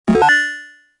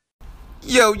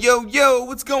Yo, yo, yo,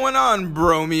 what's going on,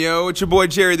 Bromeo? It's your boy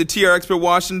Jerry, the TR Expert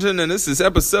Washington, and this is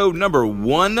episode number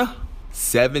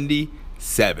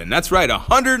 177. That's right,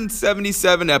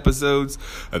 177 episodes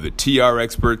of the TR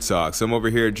Expert Talks. I'm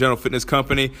over here at General Fitness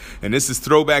Company, and this is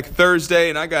Throwback Thursday,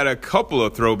 and I got a couple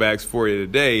of throwbacks for you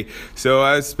today. So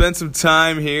I spent some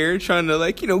time here trying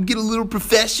to, get a little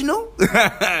professional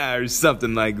or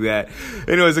something like that.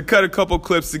 Anyways, I cut a couple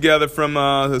clips together from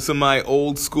some of my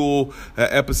old school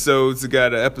episodes. I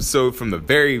got an episode from the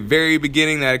very, very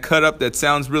beginning that I cut up that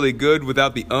sounds really good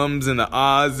without the ums and the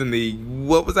ahs and the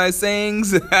what was I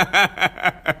sayings?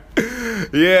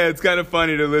 Yeah, it's kind of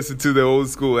funny to listen to the old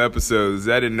school episodes.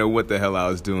 I didn't know what the hell I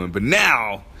was doing, but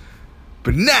now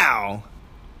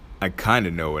I kind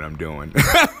of know what I'm doing.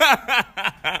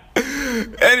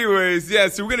 Anyways, yeah,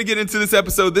 so we're going to get into this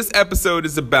episode. This episode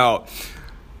is about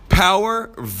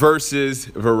power versus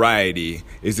variety.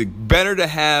 Is it better to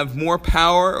have more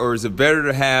power or is it better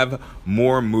to have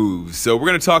more moves? So we're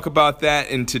going to talk about that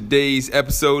in today's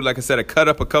episode. Like I said, I cut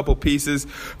up a couple pieces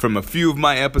from a few of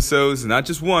my episodes, not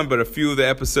just one, but a few of the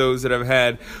episodes that I've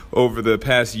had over the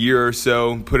past year or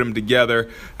so, put them together.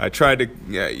 I tried to,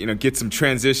 get some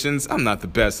transitions. I'm not the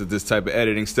best at this type of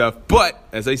editing stuff, but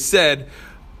as I said,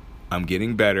 I'm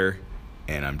getting better,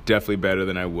 and I'm definitely better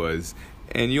than I was.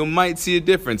 And you might see a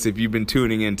difference if you've been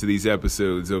tuning into these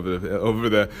episodes over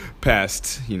the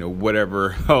past,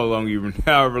 however long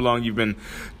you've been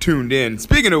tuned in.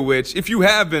 Speaking of which, if you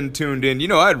have been tuned in,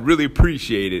 I'd really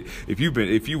appreciate it if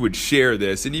you would share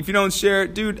this. And if you don't share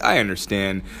it, dude, I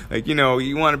understand.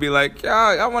 You want to be like,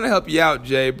 I want to help you out,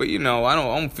 Jay, but I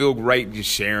don't feel right just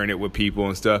sharing it with people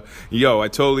and stuff. I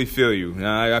totally feel you.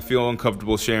 I feel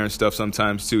uncomfortable sharing stuff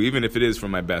sometimes too, even if it is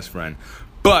from my best friend.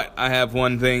 But I have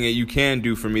one thing that you can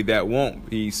do for me that won't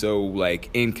be so,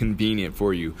 inconvenient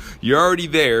for you. You're already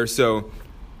there, so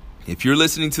if you're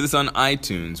listening to this on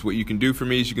iTunes, what you can do for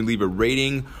me is you can leave a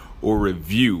rating or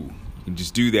review. You can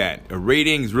just do that. A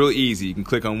rating is real easy. You can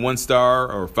click on 1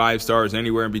 star or 5 stars,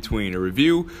 anywhere in between. A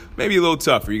review, maybe a little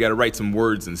tougher. You got to write some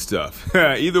words and stuff.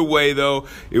 Either way, though,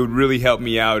 it would really help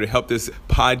me out. It would help this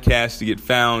podcast to get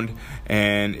found,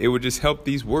 and it would just help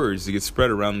these words to get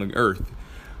spread around the earth.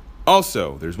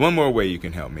 Also, there's one more way you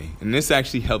can help me, and this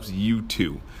actually helps you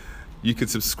too. You could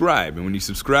subscribe, and when you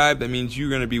subscribe, that means you're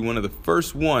going to be one of the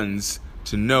first ones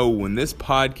to know when this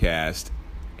podcast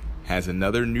has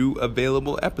another new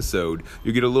available episode.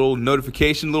 You get a little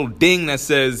notification, a little ding that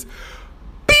says,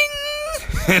 bing,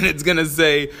 and it's going to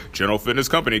say, General Fitness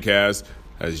Company Cast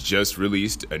has just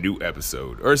released a new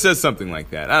episode. Or it says something like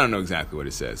that. I don't know exactly what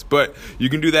it says. But you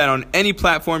can do that on any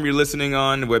platform you're listening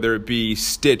on, whether it be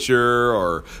Stitcher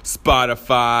or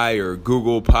Spotify or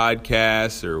Google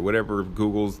Podcasts or whatever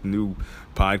Google's new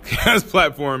podcast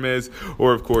platform is,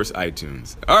 or of course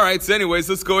iTunes. All right, so anyways,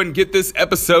 let's go ahead and get this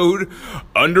episode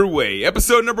underway.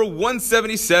 Episode number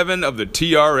 177 of the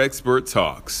TR Expert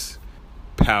Talks.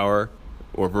 Power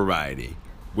or variety?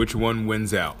 Which one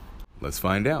wins out? Let's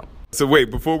find out. So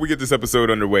wait, before we get this episode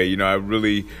underway, I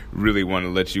really, really want to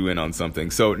let you in on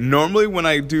something. So normally when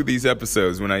I do these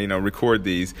episodes, when I, record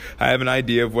these, I have an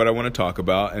idea of what I want to talk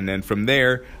about. And then from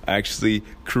there, I actually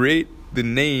create the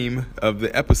name of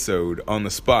the episode on the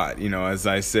spot. As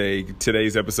I say,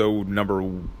 today's episode number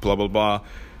blah, blah, blah.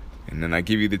 And then I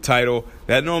give you the title.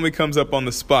 That normally comes up on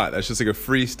the spot. That's just like a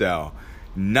freestyle.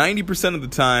 90% of the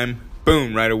time,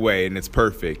 boom, right away, and it's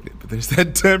perfect. But there's that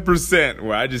 10%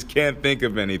 where I just can't think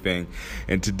of anything,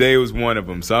 and today was one of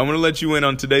them. So I'm going to let you in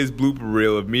on today's blooper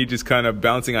reel of me just kind of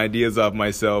bouncing ideas off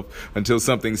myself until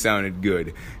something sounded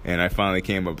good, and I finally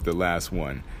came up with the last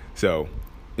one. So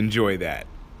enjoy that,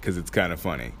 because it's kind of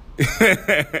funny.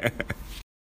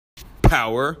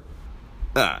 Power.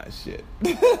 Shit.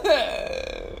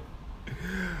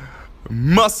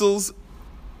 Muscles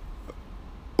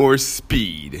or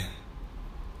speed?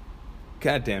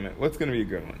 God damn it. What's going to be a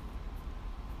good one?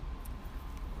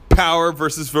 Power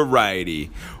versus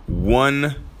variety.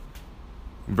 One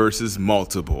versus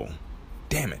multiple.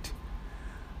 Damn it.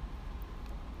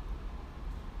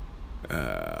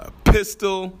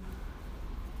 Pistol,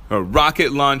 a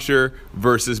rocket launcher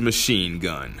versus machine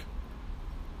gun.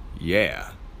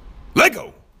 Yeah. Let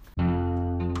go.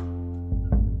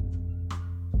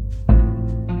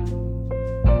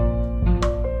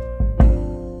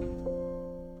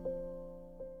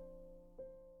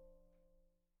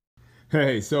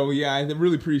 Hey, so yeah, I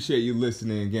really appreciate you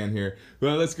listening again here.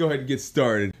 Well, let's go ahead and get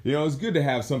started. It's good to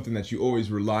have something that you always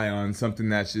rely on, something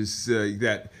that's just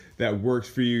that works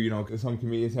for you. Some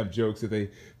comedians have jokes that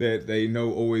they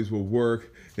know always will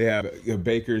work. They have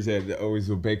bakers that always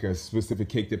will bake a specific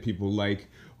cake that people like,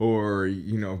 or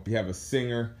you have a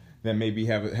singer that maybe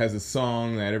has a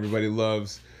song that everybody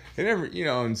loves, and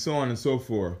and so on and so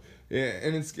forth.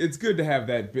 And it's good to have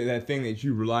that thing that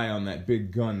you rely on, that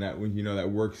big gun that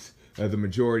that works the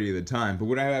majority of the time. But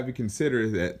what I have to consider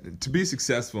is that to be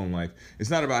successful in life, it's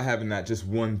not about having that just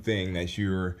one thing that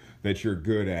you're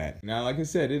good at. Now, like I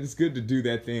said, it is good to do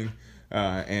that thing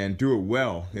and do it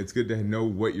well. It's good to know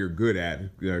what you're good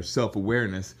at,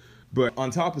 self-awareness. But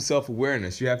on top of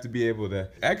self-awareness, you have to be able to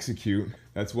execute.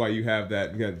 That's why you have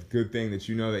that good thing that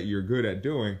you know that you're good at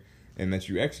doing and that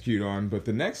you execute on. But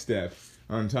the next step,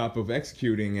 on top of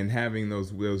executing and having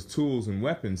those tools and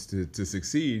weapons to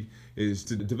succeed, is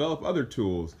to develop other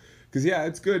tools. Because yeah,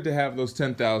 it's good to have those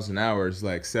 10,000 hours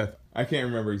like Seth. I can't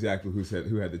remember exactly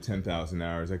who had the 10,000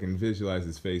 hours. I can visualize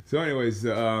his face. So anyways,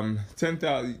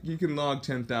 10,000. You can log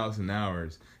 10,000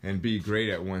 hours and be great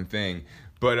at one thing.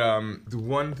 But the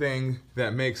one thing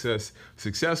that makes us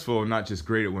successful, not just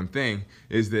great at one thing,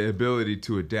 is the ability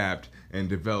to adapt and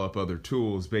develop other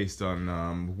tools based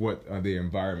on what the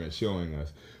environment is showing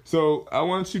us. So I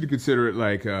want you to consider it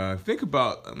like think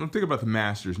about the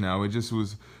Masters now. It just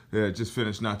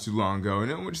finished not too long ago,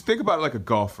 and just think about it like a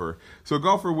golfer. So a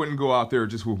golfer wouldn't go out there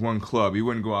just with one club. He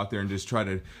wouldn't go out there and just try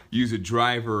to use a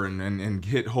driver and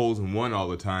hit holes in one all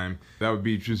the time. That would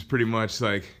be just pretty much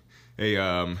like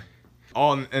an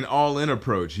all-in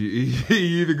approach. You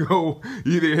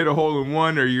either hit a hole in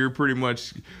one or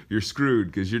you're screwed,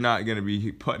 because you're not going to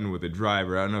be putting with a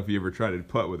driver. I don't know if you ever tried to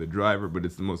putt with a driver, but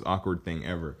it's the most awkward thing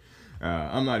ever.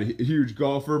 I'm not a huge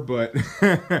golfer, but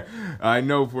I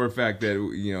know for a fact that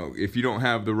if you don't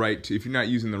have if you're not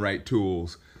using the right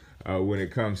tools when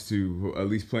it comes to at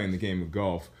least playing the game of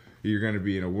golf, you're going to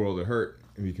be in a world of hurt,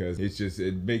 because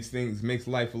it makes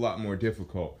life a lot more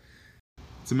difficult.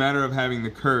 It's a matter of having the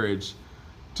courage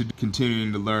to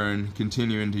continuing to learn,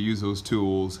 continuing to use those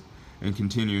tools, and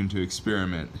continuing to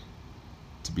experiment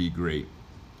to be great.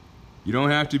 You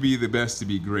don't have to be the best to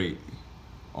be great.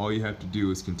 All you have to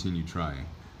do is continue trying.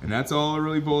 And that's all it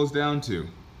really boils down to.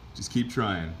 Just keep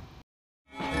trying.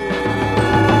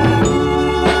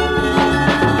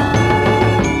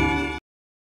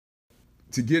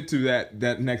 To get to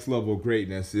that next level of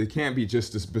greatness, it can't be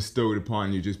just bestowed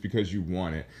upon you just because you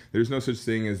want it. There's no such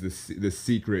thing as the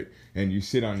secret, and you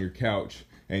sit on your couch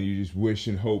and you just wish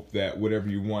and hope that whatever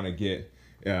you want to get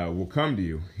will come to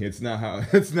you.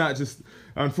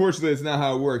 Unfortunately, it's not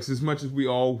how it works. As much as we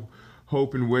all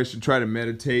hope and wish and try to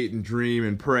meditate and dream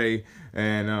and pray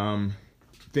and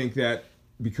think that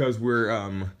because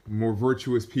we're more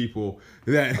virtuous people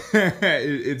that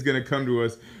it's going to come to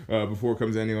us before it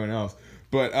comes to anyone else.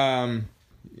 But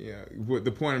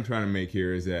the point I'm trying to make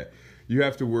here is that you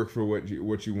have to work for what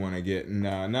you want to get, and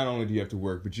not only do you have to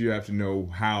work, but you have to know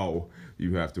how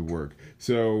you have to work.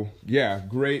 So yeah,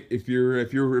 great if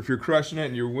you're crushing it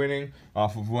and you're winning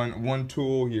off of one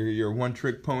tool, you're one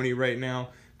trick pony right now.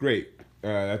 Great.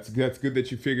 That's good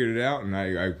that you figured it out, and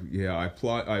I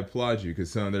applaud you,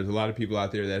 because there's a lot of people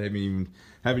out there that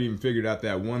haven't even figured out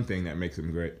that one thing that makes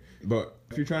them great. But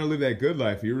if you're trying to live that good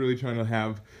life, you're really trying to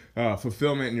have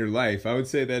fulfillment in your life, I would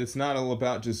say that it's not all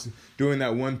about just doing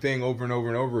that one thing over and over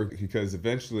and over, because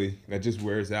eventually that just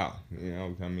wears out.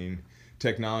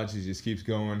 Technology just keeps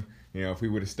going. If we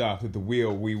would have stopped at the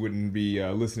wheel, we wouldn't be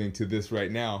listening to this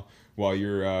right now while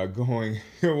you're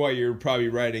while you're probably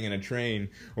riding in a train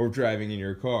or driving in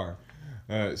your car.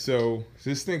 So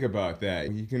just think about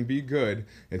that. You can be good.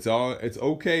 It's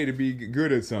okay to be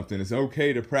good at something. It's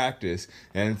okay to practice.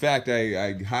 And in fact,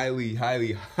 I highly,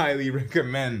 highly, highly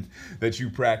recommend that you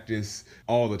practice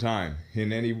all the time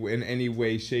in any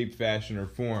way, shape, fashion, or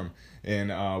form.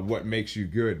 And what makes you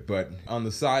good. But on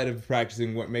the side of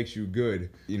practicing what makes you good,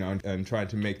 and trying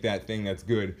to make that thing that's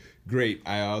good great,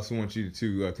 I also want you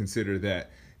to consider that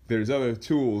there's other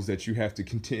tools that you have to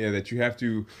continue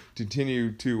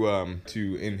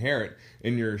to inherit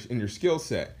in your skill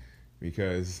set,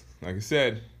 because like I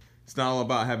said, it's not all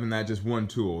about having that just one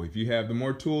tool. If you have the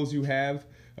more tools you have,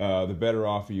 the better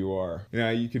off you are.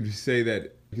 You can say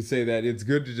that it's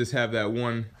good to just have that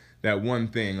one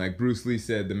thing. Like Bruce Lee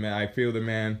said, I feel the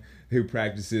man who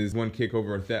practices one kick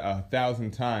over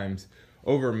 1,000 times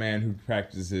over a man who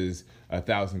practices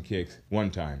 1,000 kicks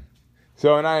one time.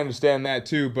 So, and I understand that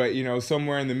too, but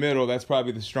somewhere in the middle, that's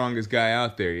probably the strongest guy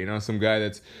out there. Some guy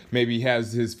that's maybe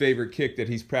has his favorite kick that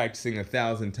he's practicing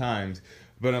 1,000 times,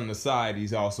 but on the side,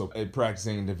 he's also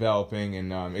practicing and developing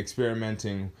and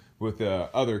experimenting with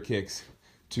other kicks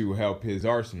to help his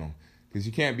arsenal. Because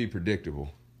you can't be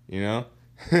predictable,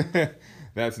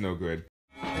 That's no good.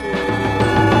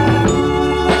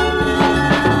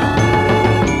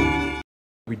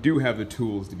 We do have the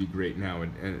tools to be great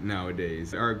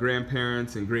nowadays. Our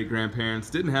grandparents and great-grandparents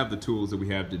didn't have the tools that we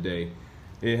have today.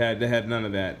 They had none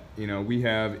of that. You know, we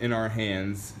have in our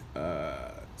hands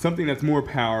something that's more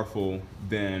powerful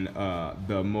than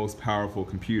the most powerful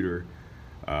computer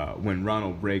when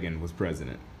Ronald Reagan was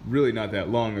president. Really not that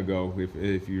long ago,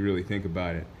 if you really think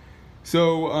about it.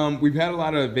 So we've had a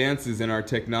lot of advances in our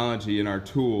technology and our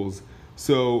tools.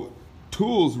 So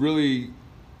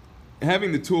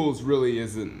having the tools really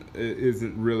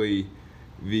isn't really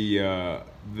the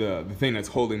thing that's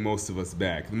holding most of us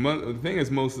back. The thing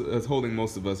that's holding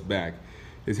most of us back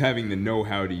is having the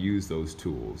know-how to use those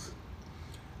tools.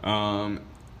 So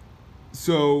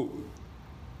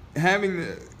having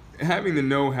the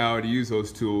know-how to use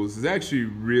those tools is actually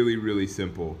really, really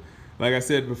simple. Like I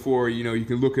said before, you know, you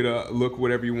can look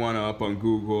whatever you want up on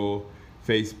Google,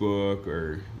 Facebook,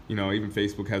 or, you know, even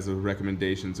Facebook has the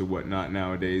recommendations or whatnot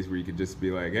nowadays, where you could just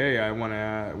be like, hey, I want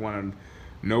to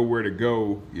know where to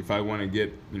go if I want to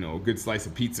get, you know, a good slice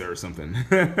of pizza or something.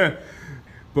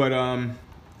 But a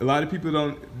lot of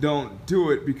people don't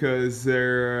do it because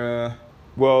they're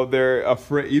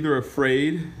either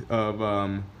afraid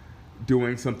of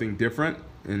doing something different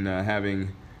and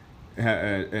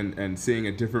and seeing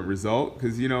a different result.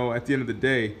 Because, you know, at the end of the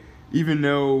day, even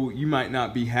though you might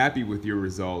not be happy with your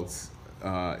results,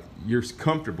 you're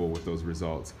comfortable with those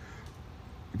results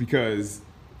because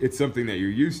it's something that you're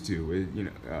used to.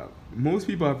 Most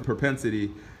people have a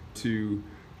propensity to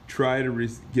try to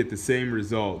get the same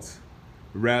results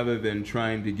rather than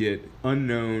trying to get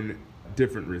unknown,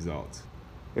 different results,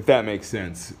 if that makes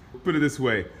sense. Put it this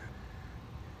way.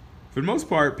 For the most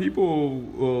part, people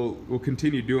will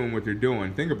continue doing what they're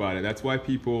doing. Think about it. That's why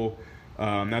people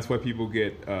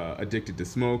get addicted to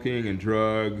smoking and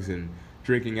drugs and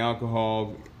drinking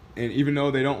alcohol. And even though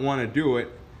they don't want to do it,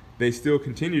 they still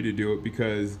continue to do it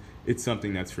because it's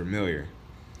something that's familiar.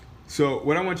 So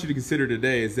what I want you to consider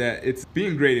today is that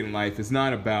being great in life is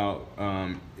not about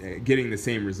getting the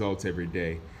same results every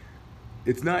day.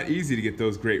 It's not easy to get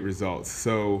those great results.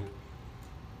 So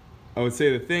I would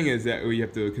say the thing is that we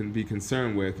have to be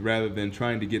concerned with, rather than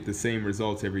trying to get the same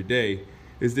results every day,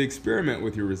 is to experiment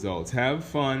with your results. Have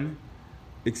fun,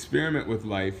 experiment with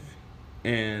life,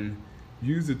 and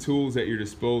use the tools at your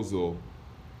disposal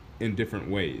in different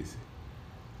ways.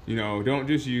 You know, don't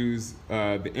just use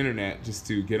the internet just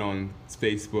to get on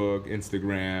Facebook,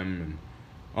 Instagram, and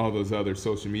all those other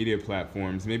social media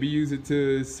platforms. Maybe use it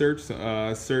to search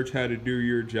how to do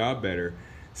your job better.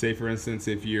 Say, for instance,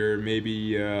 if you're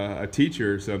maybe a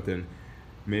teacher or something,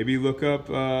 maybe look up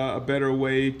a better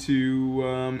way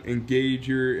to engage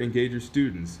your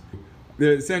students.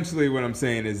 Essentially, what I'm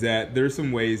saying is that there's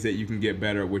some ways that you can get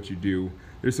better at what you do.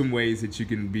 There's some ways that you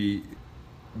can be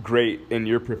great in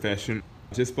your profession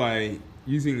just by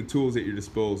using the tools at your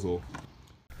disposal.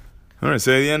 All right,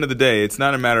 so at the end of the day, it's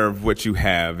not a matter of what you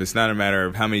have. It's not a matter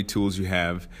of how many tools you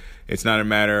have. It's not a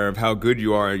matter of how good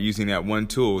you are at using that one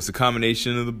tool. It's a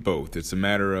combination of the both. It's a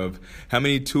matter of how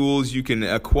many tools you can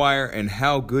acquire and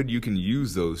how good you can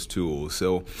use those tools.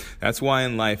 So that's why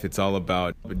in life it's all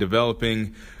about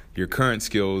developing your current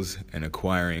skills and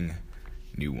acquiring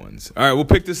new ones. All right, we'll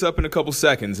pick this up in a couple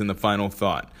seconds in the final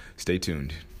thought. Stay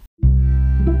tuned.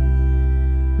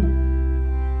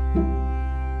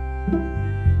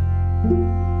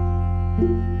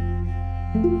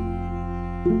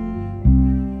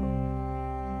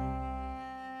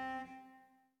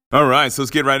 All right, so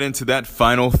let's get right into that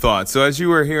final thought. So as you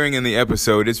were hearing in the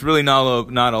episode, it's really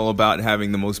not all about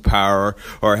having the most power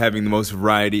or having the most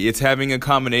variety. It's having a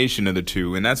combination of the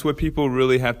two, and that's what people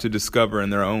really have to discover in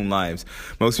their own lives.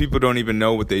 Most people don't even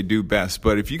know what they do best,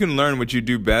 but if you can learn what you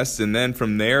do best and then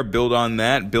from there build on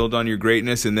that, build on your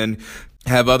greatness, and then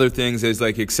have other things as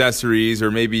like accessories or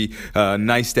maybe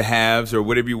nice to haves or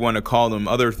whatever you want to call them,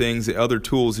 other things, other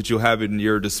tools that you'll have in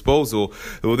your disposal,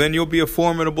 well, then you'll be a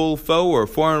formidable foe or a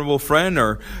formidable friend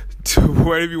or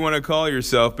whatever you want to call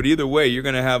yourself. But either way, you're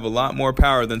going to have a lot more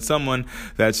power than someone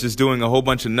that's just doing a whole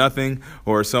bunch of nothing,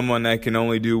 or someone that can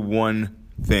only do one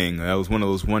thing. That was one of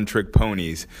those one-trick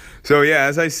ponies. So yeah,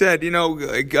 as I said, you know,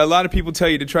 like, a lot of people tell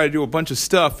you to try to do a bunch of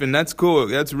stuff, and that's cool.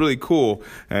 That's really cool.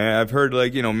 I've heard,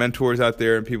 like, you know, mentors out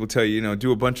there and people tell you, you know,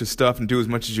 do a bunch of stuff and do as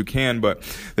much as you can. But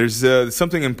there's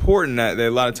something important that a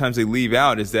lot of times they leave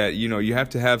out, is that, you know, you have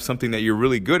to have something that you're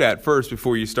really good at first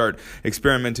before you start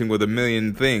experimenting with a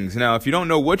million things. Now, if you don't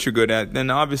know what you're good at, then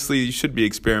obviously you should be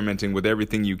experimenting with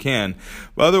everything you can.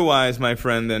 But otherwise, my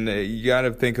friend, then you got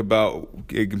to think about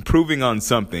improving on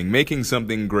something, making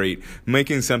something great,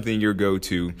 making something your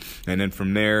go-to, and then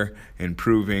from there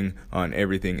improving on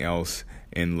everything else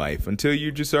in life until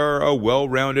you just are a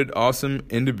well-rounded, awesome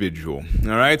individual.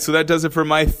 All right, so that does it for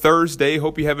my Thursday.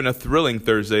 Hope you're having a thrilling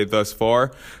Thursday thus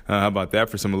far. How about that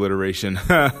for some alliteration?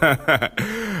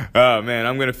 Oh, man,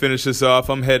 I'm going to finish this off.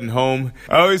 I'm heading home.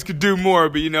 I always could do more,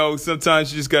 but,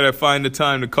 sometimes you just got to find the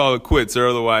time to call it quits, or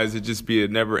otherwise it'd just be a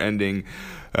never-ending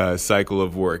cycle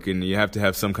of work, and you have to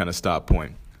have some kind of stop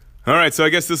point. All right, so I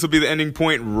guess this will be the ending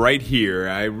point right here.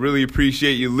 I really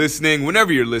appreciate you listening,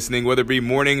 whenever you're listening, whether it be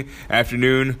morning,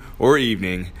 afternoon, or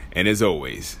evening. And as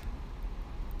always,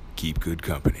 keep good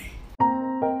company.